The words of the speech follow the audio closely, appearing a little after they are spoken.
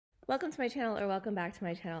Welcome to my channel, or welcome back to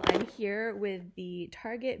my channel. I'm here with the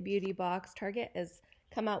Target beauty box. Target has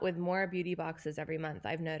come out with more beauty boxes every month,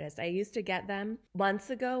 I've noticed. I used to get them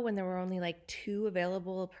months ago when there were only like 2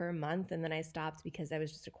 available per month, and then I stopped because I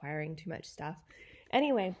was just acquiring too much stuff.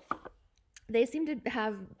 Anyway, they seem to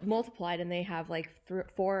have multiplied and they have like 4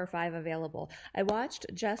 or 5 available. I watched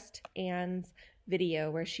Just Anne's video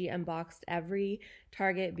where she unboxed every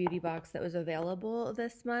Target beauty box that was available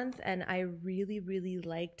this month, and I really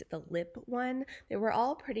liked the lip one. They were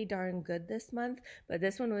all pretty darn good this month, but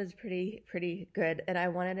this one was pretty good, and I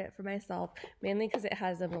wanted it for myself mainly because it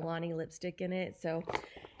has a Milani lipstick in it. So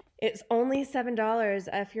it's only $7.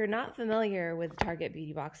 If you're not familiar with Target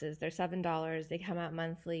beauty boxes, they're $7. They come out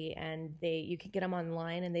monthly, and you can get them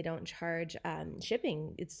online, and they don't charge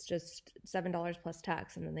shipping. It's just $7 plus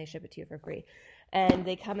tax, and then they ship it to you for free. And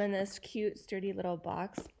they come in this cute, sturdy little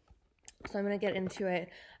box. So I'm going to get into it.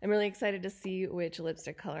 I'm really excited to see which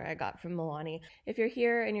lipstick color I got from Milani. If you're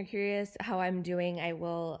here and you're curious how I'm doing, I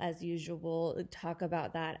will, as usual, talk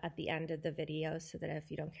about that at the end of the video, so that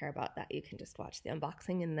if you don't care about that, you can just watch the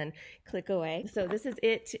unboxing and then click away. So this is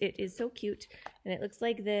it. It is so cute, and it looks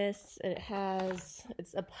like this.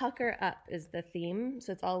 It's a pucker up is the theme,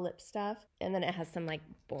 so it's all lip stuff, and then it has some like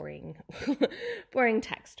boring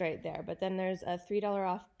text right there. But then there's a $3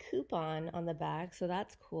 off coupon on the back, so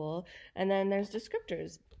that's cool. And then there's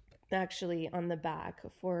descriptors actually on the back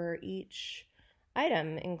for each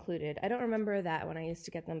item included. I don't remember that when I used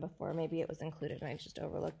to get them before. Maybe it was included and I just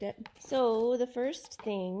overlooked it. So the first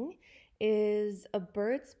thing is a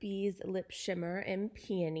Burt's Bees lip shimmer in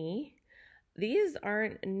peony. These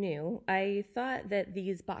aren't new. I thought that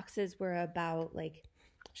these boxes were about like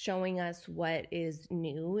showing us what is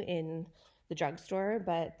new in the drugstore,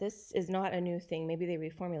 but this is not a new thing. Maybe they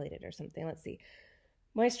reformulated or something. Let's see.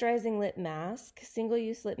 Moisturizing lip mask.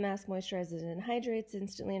 Single-use lip mask moisturizes and hydrates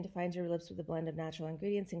instantly and defines your lips with a blend of natural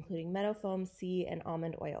ingredients, including meadow foam, sea, and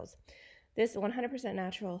almond oils. This 100%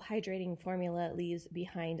 natural hydrating formula leaves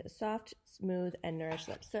behind soft, smooth, and nourished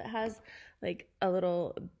lips. So it has like a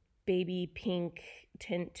little baby pink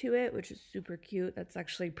tint to it, which is super cute. That's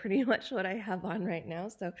actually pretty much what I have on right now,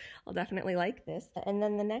 so I'll definitely like this. And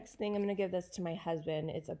then the next thing, I'm going to give this to my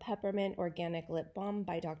husband. It's a peppermint organic lip balm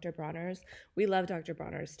by Dr. Bronner's. We love Dr.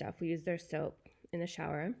 Bronner's stuff. We use their soap in the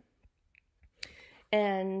shower.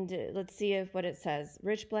 And let's see what it says.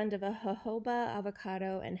 Rich blend of a jojoba,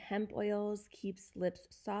 avocado, and hemp oils keeps lips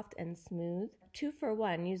soft and smooth. 2 for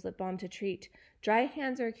 1. Use lip balm to treat dry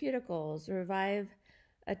hands or cuticles. Revive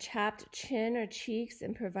a chapped chin or cheeks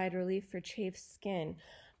and provide relief for chafed skin.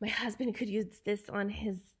 My husband could use this on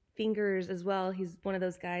his fingers as well. He's one of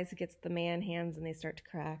those guys who gets the man hands and they start to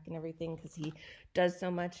crack and everything because he does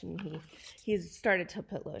so much, and he's started to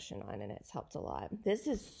put lotion on, and it's helped a lot. This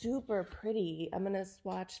is super pretty. I'm gonna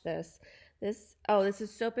swatch this. This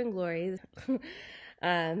is Soap and Glory.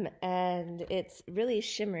 And it's really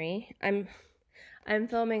shimmery. I'm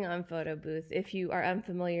filming on photo booth. If you are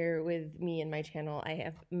unfamiliar with me and my channel, I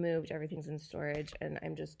have moved. Everything's in storage, and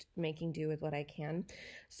I'm just making do with what I can.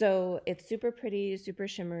 So it's super pretty, super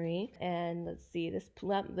shimmery. And let's see, this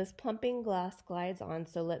plumping gloss glides on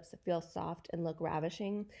so lips feel soft and look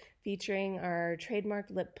ravishing, featuring our trademark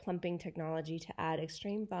lip plumping technology to add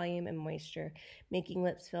extreme volume and moisture, making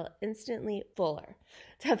lips feel instantly fuller.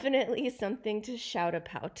 Definitely something to shout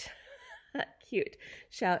about. Cute.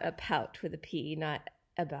 Shout a pout with a P, not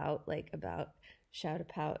about, like about, shout a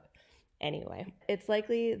pout. Anyway, it's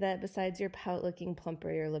likely that besides your pout looking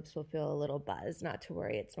plumper, your lips will feel a little buzz. Not to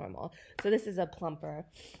worry, it's normal. So this is a plumper.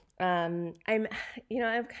 I'm kind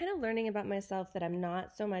of learning about myself that I'm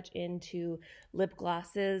not so much into lip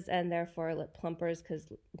glosses and therefore lip plumpers, because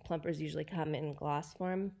plumpers usually come in gloss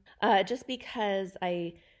form. Just because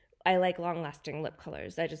I like long-lasting lip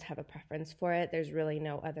colors. I just have a preference for it. There's really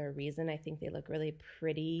no other reason. I think they look really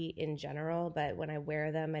pretty in general, but when I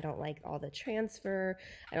wear them, I don't like all the transfer.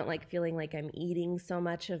 I don't like feeling like I'm eating so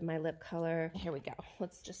much of my lip color. Here we go.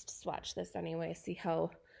 Let's just swatch this anyway, see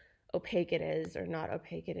how opaque it is or not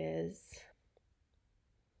opaque it is.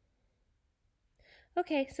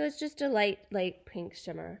 Okay, so it's just a light pink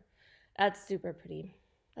shimmer. That's super pretty.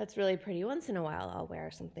 That's really pretty. Once in a while I'll wear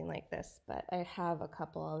something like this, but I have a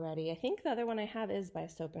couple already. I think the other one I have is by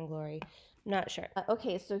Soap and Glory. Not sure.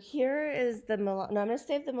 Okay, so here is the no, I'm gonna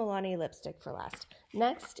save the Milani lipstick for last.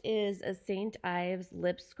 Next is a St. Ives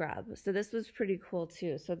lip scrub. So this was pretty cool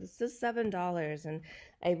too. So this is $7, and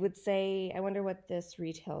I would say, I wonder what this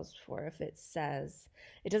retails for. If it says,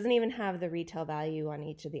 it doesn't even have the retail value on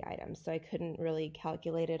each of the items, so I couldn't really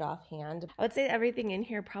calculate it offhand. I would say everything in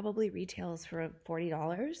here probably retails for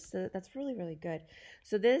 $40, so that's really, really good.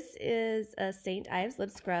 So this is a St. Ives lip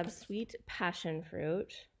scrub, Sweet Passion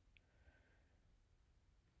Fruit.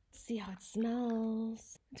 See how it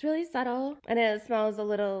smells. It's really subtle, and it smells a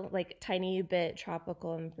little like tiny bit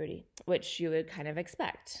tropical and fruity, which you would kind of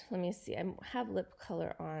expect. Let me see. I have lip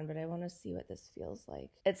color on, but I want to see what this feels like.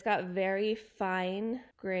 It's got very fine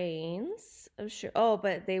grains of sugar. Oh,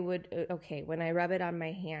 but they would, okay, when I rub it on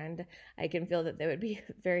my hand, I can feel that they would be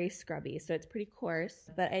very scrubby. So it's pretty coarse,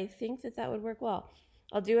 but I think that that would work well.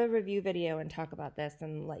 I'll do a review video and talk about this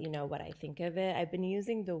and let you know what I think of it. I've been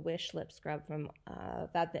using the Wish lip scrub from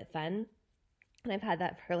FabFitFun, and I've had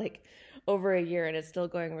that for like over a year, and it's still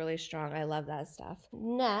going really strong. I love that stuff.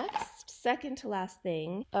 Next, second to last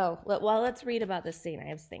thing. Oh, well, let's read about this St.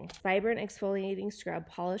 Ives thing. Vibrant exfoliating scrub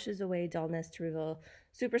polishes away dullness to reveal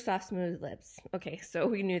super soft, smooth lips. Okay, so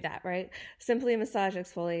we knew that, right? Simply massage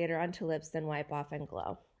exfoliator onto lips, then wipe off and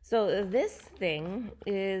glow. So this thing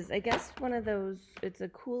is, I guess, one of those, it's a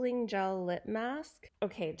cooling gel lip mask.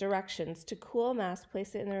 Okay, directions. To cool mask,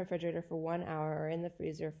 place it in the refrigerator for 1 hour or in the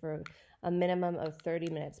freezer for a minimum of 30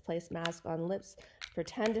 minutes. Place mask on lips for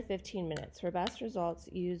 10 to 15 minutes. For best results,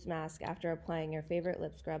 use mask after applying your favorite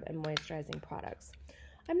lip scrub and moisturizing products.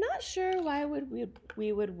 I'm not sure why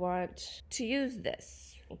we would want to use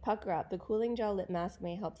this. Pucker up. The cooling gel lip mask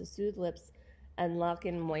may help to soothe lips and lock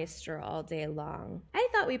in moisture all day long. I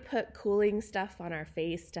thought we put cooling stuff on our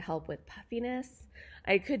face to help with puffiness.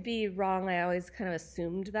 I could be wrong. I always kind of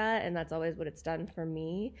assumed that, and that's always what it's done for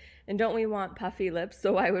me. And don't we want puffy lips?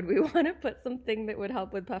 So why would we want to put something that would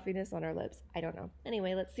help with puffiness on our lips? I don't know.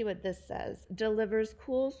 Anyway, let's see what this says. Delivers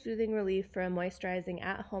cool, soothing relief for a moisturizing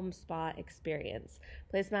at-home spa experience.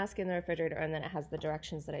 Place mask in the refrigerator, and then it has the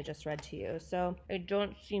directions that I just read to you. So I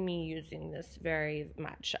don't see me using this very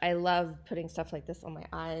much. I love putting stuff like this on my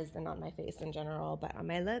eyes and on my face in general, but on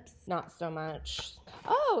my lips, not so much.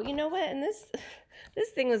 Oh, you know what? And this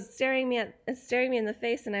thing was staring me in the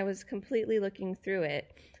face, and I was completely looking through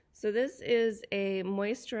it. So this is a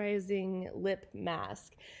moisturizing lip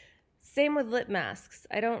mask. Same with lip masks.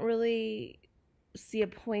 I don't really see a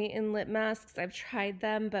point in lip masks. I've tried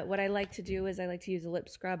them, but what I like to do is I like to use a lip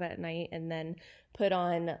scrub at night and then put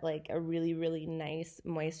on like a really, really nice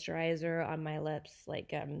moisturizer on my lips.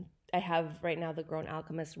 Like I have right now the Grown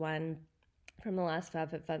Alchemist one from the last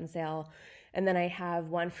FabFitFun sale, and then I have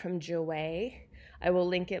one from Jouer. I will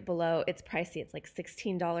link it below. It's pricey. It's like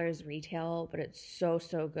 $16 retail, but it's so,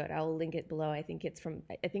 so good. I'll link it below. I think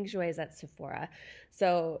Jouer is at Sephora.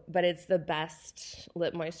 So, but it's the best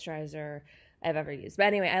lip moisturizer I've ever used. But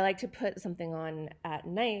anyway, I like to put something on at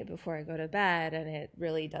night before I go to bed, and it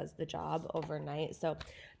really does the job overnight. So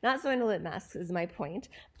not so into lip masks is my point.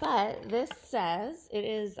 But this says it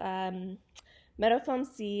is Meadowfoam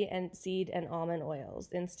seed and almond oils.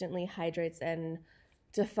 Instantly hydrates and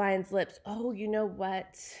defines lips. Oh, you know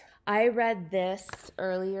what? I read this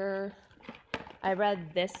earlier. I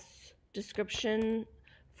read this description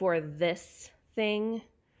for this thing,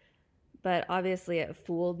 but obviously it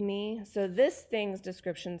fooled me. So this thing's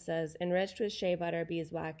description says, enriched with shea butter,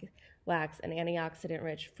 beeswax, and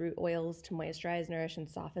antioxidant-rich fruit oils to moisturize, nourish, and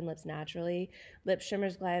soften lips naturally. Lip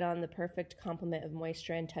shimmers glide on the perfect complement of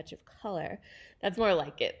moisture and touch of color. That's more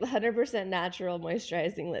like it. 100% natural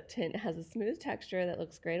moisturizing lip tint has a smooth texture that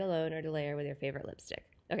looks great alone or to layer with your favorite lipstick.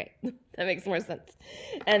 Okay, that makes more sense.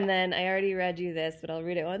 And then I already read you this, but I'll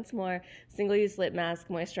read it once more. Single-use lip mask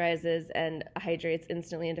moisturizes and hydrates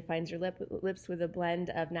instantly and defines your lips with a blend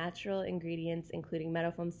of natural ingredients, including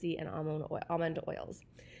meadowfoam seed and almond oils.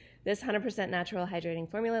 This 100% natural hydrating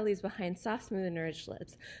formula leaves behind soft, smooth, and nourished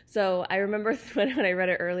lips. So I remember when I read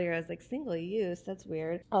it earlier, I was like, single use? That's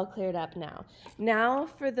weird. All cleared up now. Now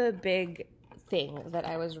for the big thing that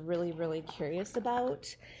I was really, really curious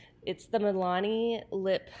about. It's the Milani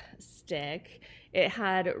lipstick.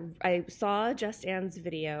 I saw Just Anne's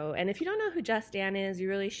video, and if you don't know who Just Anne is, you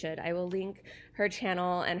really should. I will link her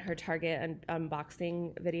channel and her Target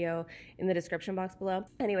unboxing video in the description box below.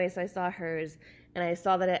 Anyway, so I saw hers, and I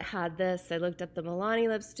saw that it had this. I looked up the Milani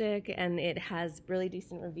lipstick, and it has really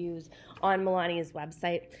decent reviews on Milani's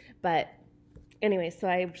website. But anyway, so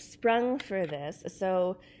I sprung for this.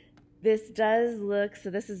 So this does look,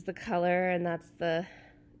 so this is the color, and that's the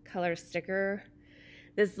color sticker.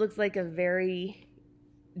 This looks like a very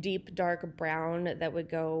deep dark brown that would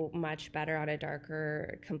go much better on a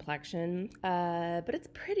darker complexion. But it's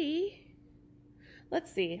pretty.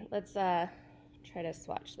 Let's see. Let's try to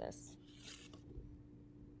swatch this.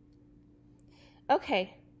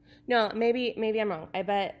 Okay. No, maybe I'm wrong. I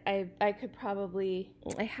bet I could probably,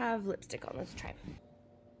 I have lipstick on. Let's try.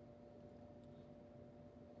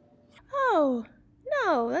 Oh,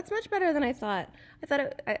 no, that's much better than I thought.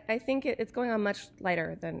 I think it's going on much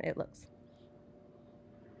lighter than it looks.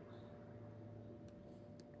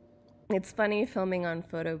 It's funny filming on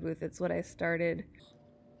photo booth. It's what I started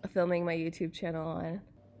filming my YouTube channel on.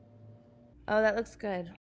 Oh, that looks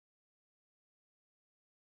good.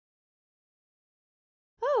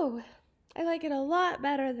 Oh, I like it a lot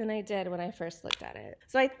better than I did when I first looked at it.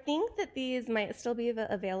 So I think that these might still be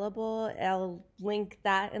available. I'll link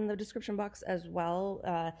that in the description box as well,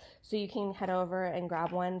 so you can head over and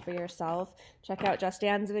grab one for yourself. Check out Just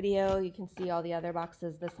Dan's video. You can see all the other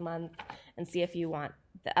boxes this month and see if you want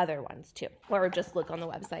the other ones too, or just look on the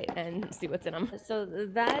website and see what's in them. So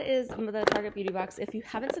that is the Target Beauty Box. If you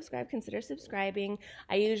haven't subscribed, consider subscribing.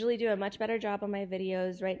 I usually do a much better job on my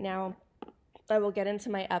videos. Right now I will get into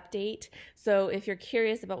my update. So if you're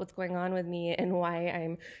curious about what's going on with me and why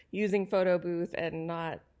I'm using photo booth and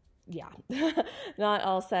not not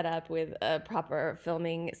all set up with a proper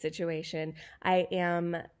filming situation. I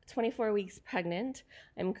am 24 weeks pregnant.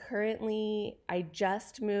 I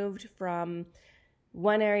just moved from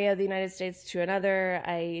one area of the United States to another.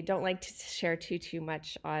 I don't like to share too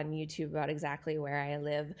much on YouTube about exactly where I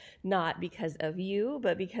live, not because of you,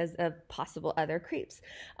 but because of possible other creeps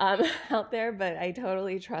out there, but I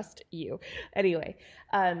totally trust you. Anyway,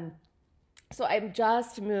 so I'm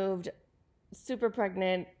just moved, super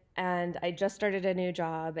pregnant, and I just started a new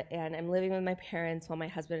job, and I'm living with my parents while my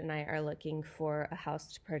husband and I are looking for a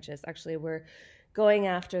house to purchase. Actually, we're going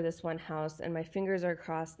after this one house, and my fingers are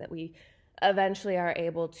crossed that we eventually are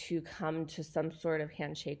able to come to some sort of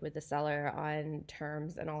handshake with the seller on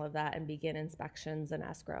terms and all of that and begin inspections and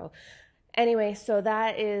escrow. Anyway, so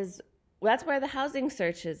that's where the housing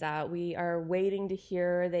search is at. We are waiting to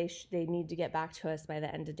hear. They need to get back to us by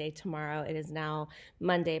the end of day tomorrow. It is now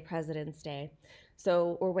Monday, President's Day.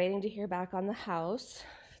 So we're waiting to hear back on the house.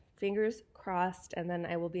 Fingers crossed, and then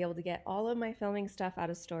I will be able to get all of my filming stuff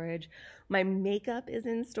out of storage. My makeup is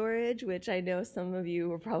in storage, which I know some of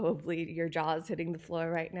you are probably, your jaw's hitting the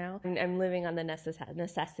floor right now. I'm living on the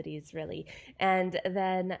necessities, really. And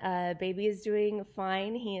then baby is doing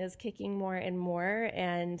fine. He is kicking more and more,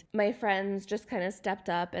 and my friends just kind of stepped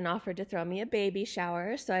up and offered to throw me a baby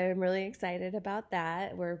shower, so I'm really excited about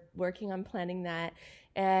that. We're working on planning that.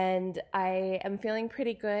 And I am feeling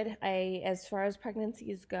pretty good. As far as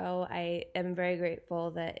pregnancies go, I am very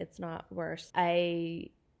grateful that it's not worse. I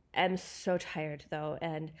am so tired though,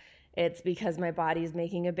 and it's because my body's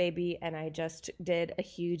making a baby, and I just did a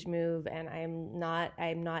huge move, and I'm not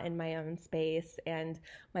in my own space, and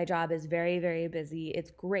my job is very, very busy.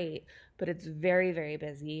 It's great, but it's very, very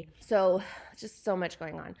busy. So just so much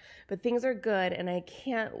going on, but things are good, and I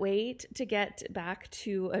can't wait to get back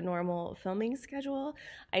to a normal filming schedule.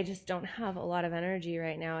 I just don't have a lot of energy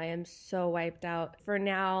right now. I am so wiped out. For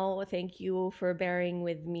now, thank you for bearing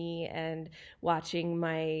with me and watching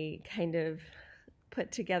my kind of put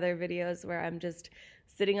together videos where I'm just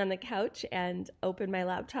sitting on the couch and open my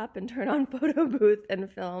laptop and turn on photo booth and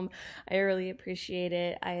film. I really appreciate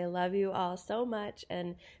it. I love you all so much,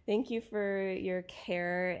 and thank you for your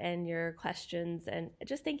care and your questions, and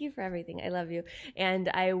just thank you for everything. I love you, and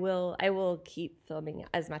I will keep filming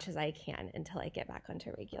as much as I can until I get back onto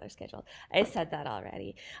a regular schedule. I said that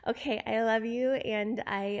already. Okay, I love you, and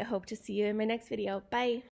I hope to see you in my next video. Bye.